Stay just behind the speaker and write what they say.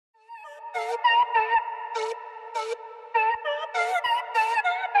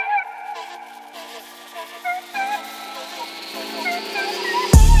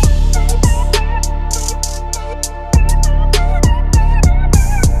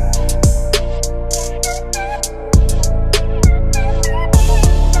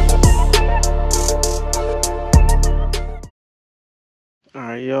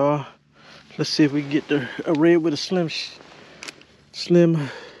Alright, y'all. Let's see if we can get a red with a slim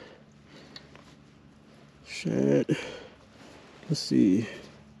shad. Let's see.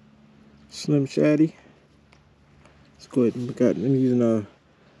 Slim Shady. Let's go ahead and I'm using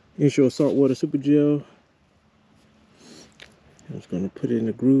Inshore Saltwater Super Gel. I'm just gonna put it in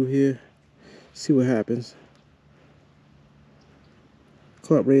the groove here. See what happens.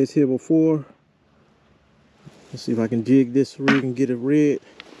 Caught reds here before. Let's see if I can jig this rig and get a red.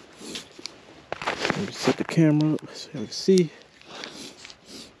 Let me set the camera up so I can see.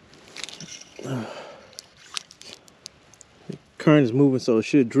 The current is moving, so it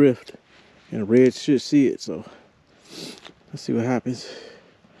should drift, and the red should see it. So let's see what happens.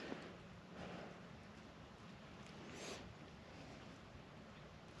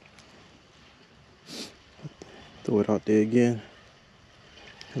 Throw it out there again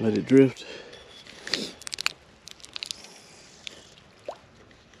and let it drift.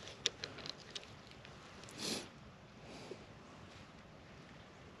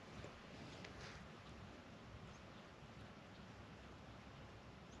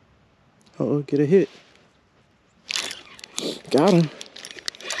 Uh-oh, get a hit. Got him.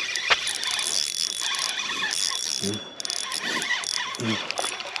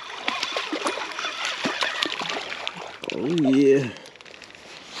 Oh yeah.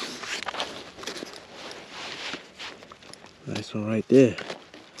 Nice one right there.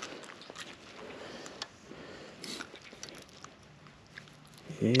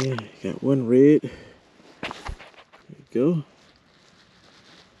 Yeah, got one red. There you go.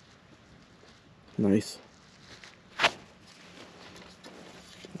 Nice.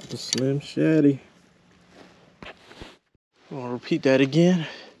 The Slim Shady. I'm gonna repeat that again.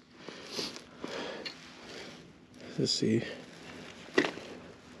 Let's see. Put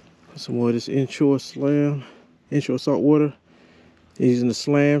some more of this Inshore salt water. Using the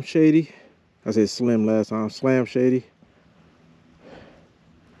Slam Shady. I said Slim last time. Slam Shady.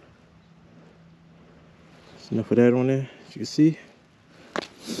 There's enough of that on there, as you can see.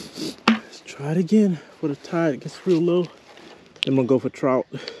 Let's try it again for the tide. It gets real low. Then I'm gonna go for trout.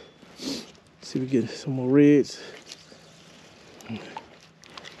 See if we get some more reds.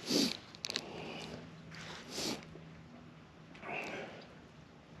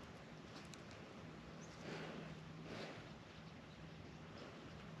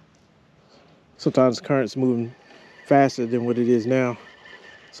 Sometimes the current's moving faster than what it is now,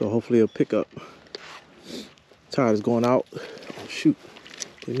 so hopefully it'll pick up. Tide is going out. Oh shoot,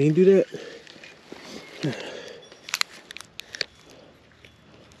 didn't mean to do that.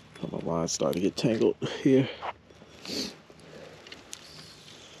 Oh, my line's starting to get tangled here.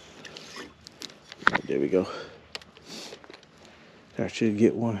 Right, there we go. I should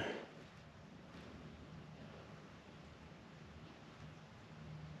get one.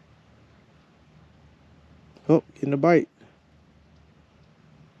 Oh, getting a bite.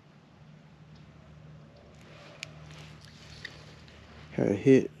 Had a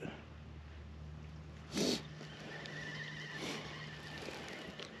hit.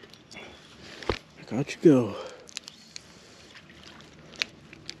 Look out you go.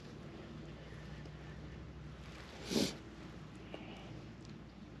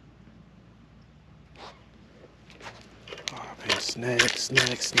 Oh man,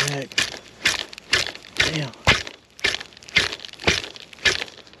 snag. Damn.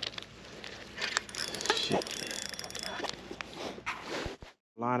 Shit.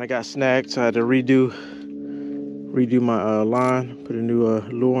 Line I got snagged, so I had to redo my line, put a new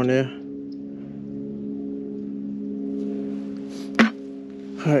lure on there.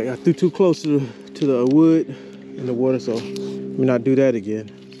 All right, I threw too close to the wood in the water, so let me not do that again.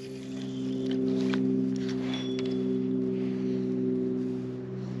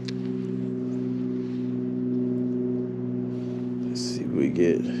 Let's see what we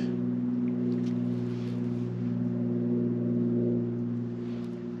get.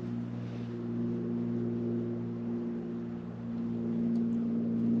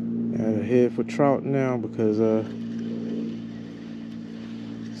 Got a head for trout now because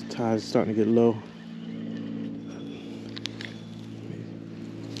this tide is starting to get low.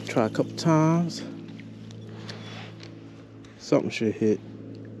 Try a couple times. Something should hit.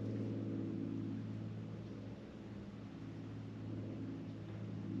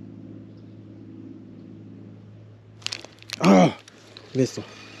 Oh, missed him.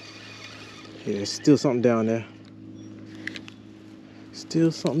 Yeah, there's still something down there.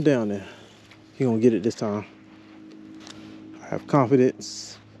 Still something down there. He gonna get it this time. I have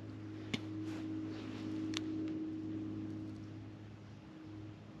confidence.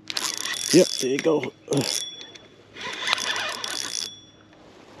 Yep, there you go.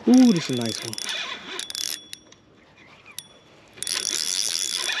 Ooh, this is a nice one.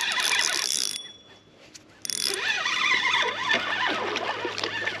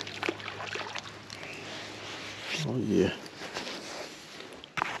 Oh yeah.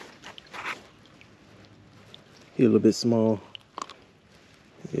 He's a little bit small.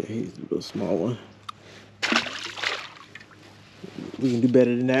 Yeah, he's a little small one. We can do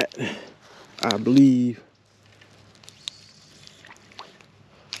better than that, I believe.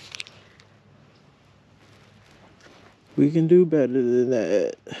 We can do better than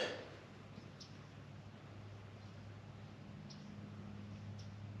that.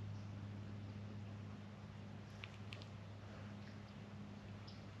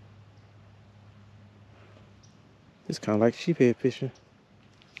 It's kind of like sheephead fishing.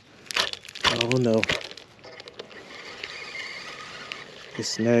 Oh no. There's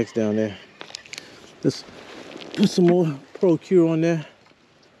snags down there. Let's put some more Pro-Cure on there.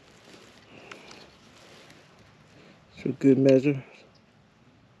 For good measure.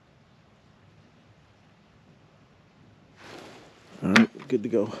 All right, good to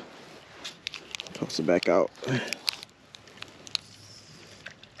go. Toss it back out.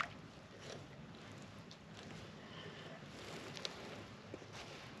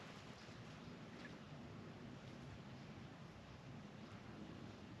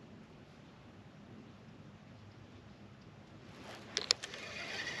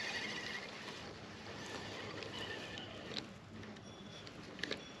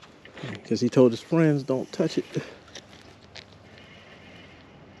 Because he told his friends, don't touch it.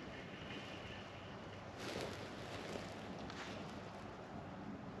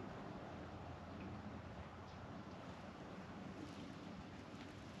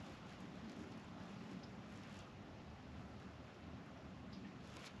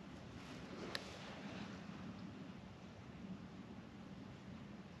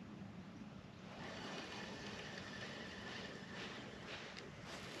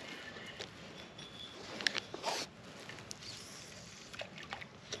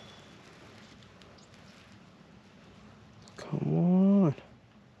 Come on,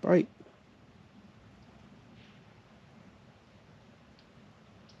 bite.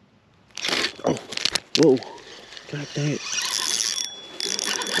 Oh, whoa, god dang it.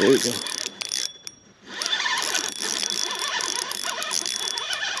 There we go.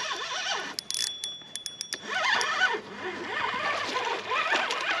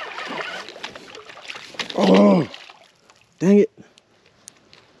 Oh, dang it.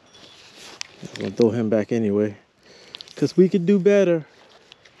 I'm gonna throw him back anyway, because we could do better.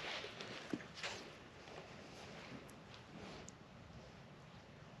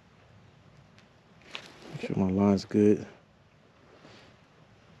 Make sure my line's good.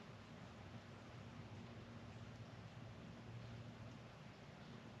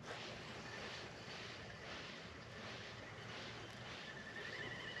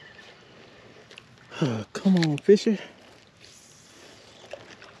 Come on, fisher.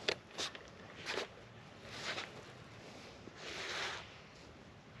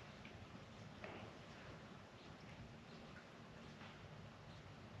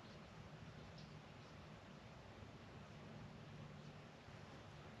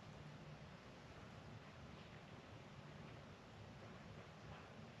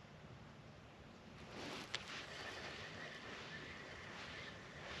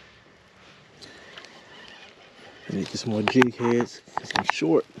 I need some more jig heads because I'm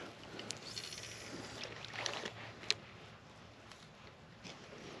short.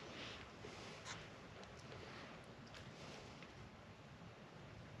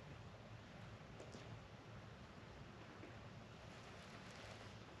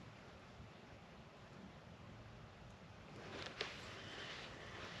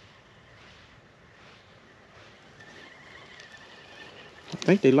 I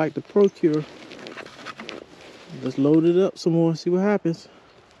think they like the Pro-Cure. Let's load it up some more, see what happens.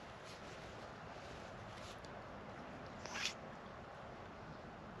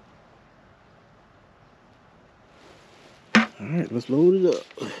 All right, let's load it up.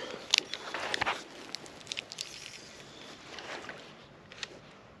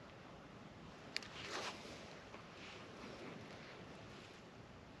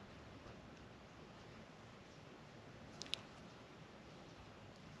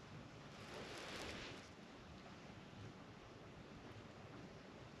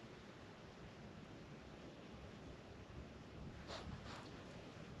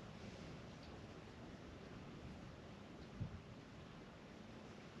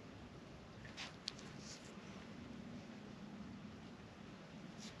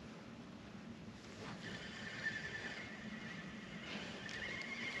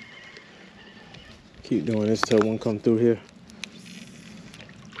 Keep doing this till one come through here.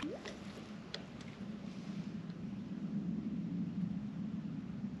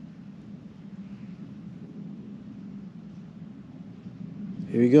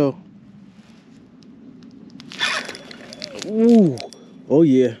 Here we go. Ooh. Oh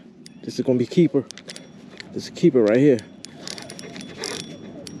yeah. This is gonna be keeper. This is a keeper right here.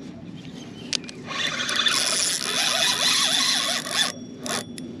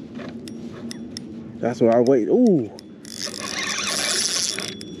 That's what I wait. Ooh.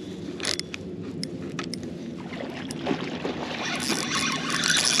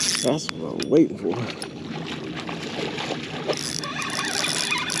 That's what I'm waiting for.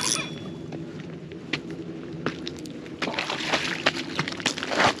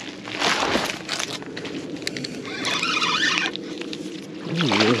 Oh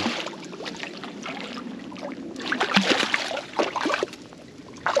yeah.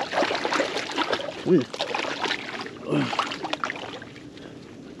 Ooh.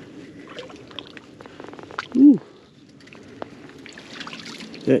 Ooh.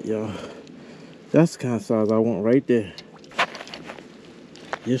 That, y'all. That's the kind of size I want right there.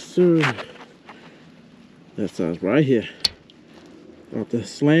 Yes, sir. That size right here. About to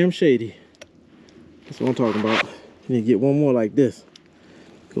slam Shady. That's what I'm talking about. You need to get one more like this.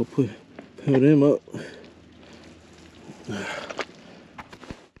 Go put them up.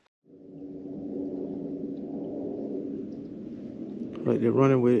 Like they're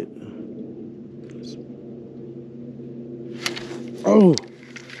running with it. Oh!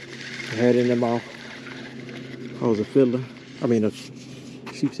 I had it in their mouth. I was a fiddler. I mean a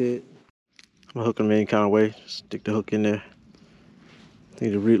sheep's head. I'm hooking them any kind of way. Stick the hook in there. I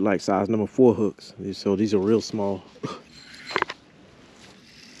need to read like size number 4 hooks. So these are real small.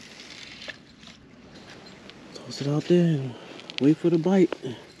 Toss it out there and wait for the bite.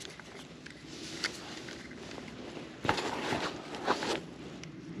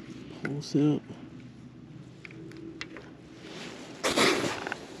 Pulse it up.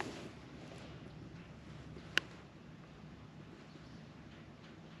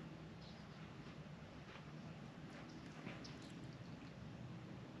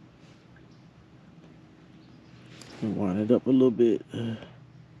 And wind it up a little bit.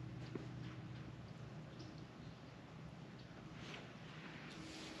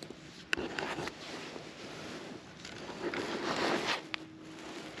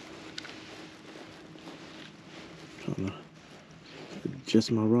 Trying to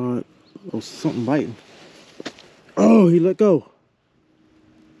adjust my rod. Oh, something biting. Oh, he let go.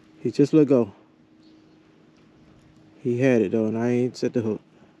 He just let go. He had it though, and I ain't set the hook.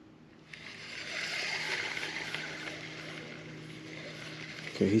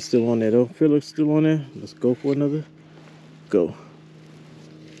 Okay, he's still on there though. Filler's still on there. Let's go for another. Go.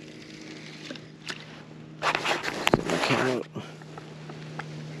 Set my camera up.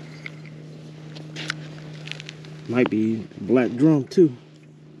 Might be black drum too.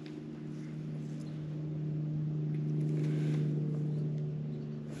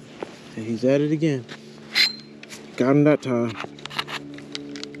 And he's at it again. Got him that time.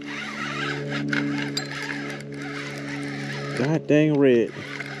 God dang red.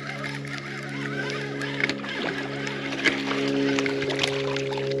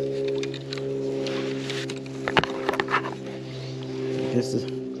 This is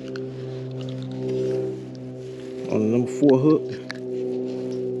on the number 4 hook.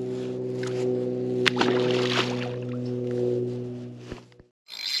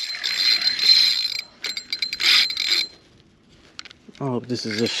 Oh, this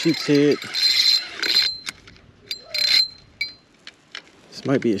is a sheep's head. This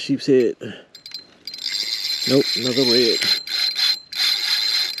might be a sheep's head. Nope, another red.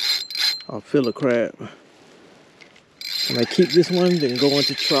 I'll fill a crab. And I keep this one, then go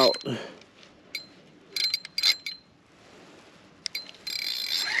into trout.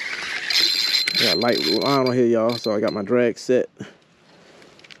 Got light line on here, y'all, so I got my drag set.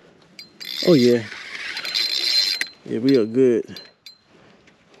 Oh yeah. Yeah, we are good.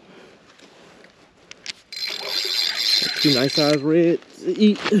 2 nice size reds to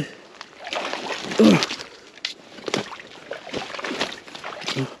eat.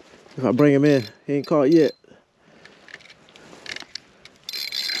 If I bring him in, he ain't caught yet.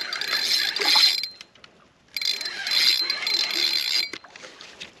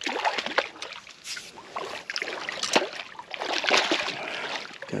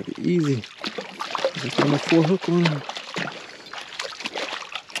 Gotta be easy. Just got my 4 hook on him.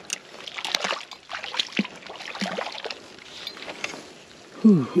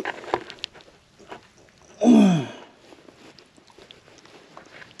 Whew.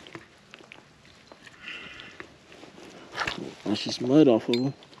 this mud off of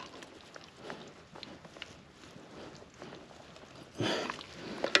them.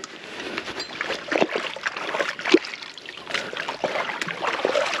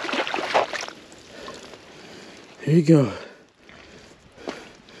 Here you go.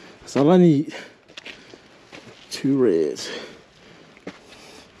 That's all I need. 2 reds.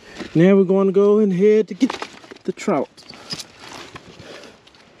 Now we're going to go ahead to get the trout.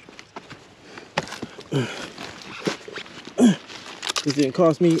 This didn't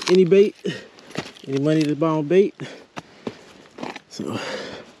cost me any bait, any money to buy on bait. So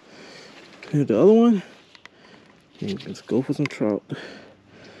here's the other one. And let's go for some trout.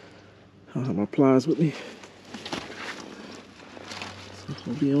 I don't have my pliers with me.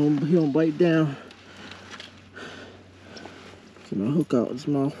 So he don't bite down. Get my hook out his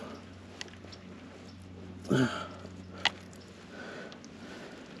mouth.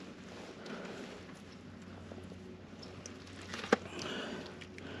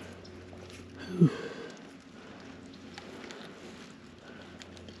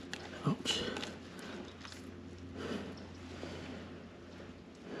 Ouch.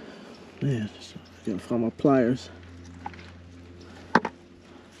 Man, I gotta find my pliers.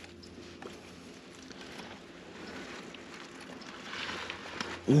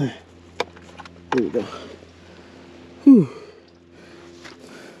 There we go. Whew.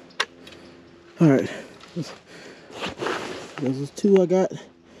 All right, those are 2 I got.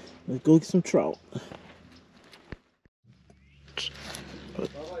 Let's go get some trout.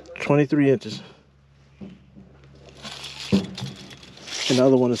 23 inches. And the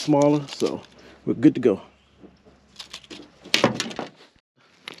other one is smaller, so we're good to go.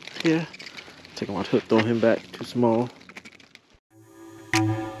 Yeah, take him out the hook, throw him back, too small.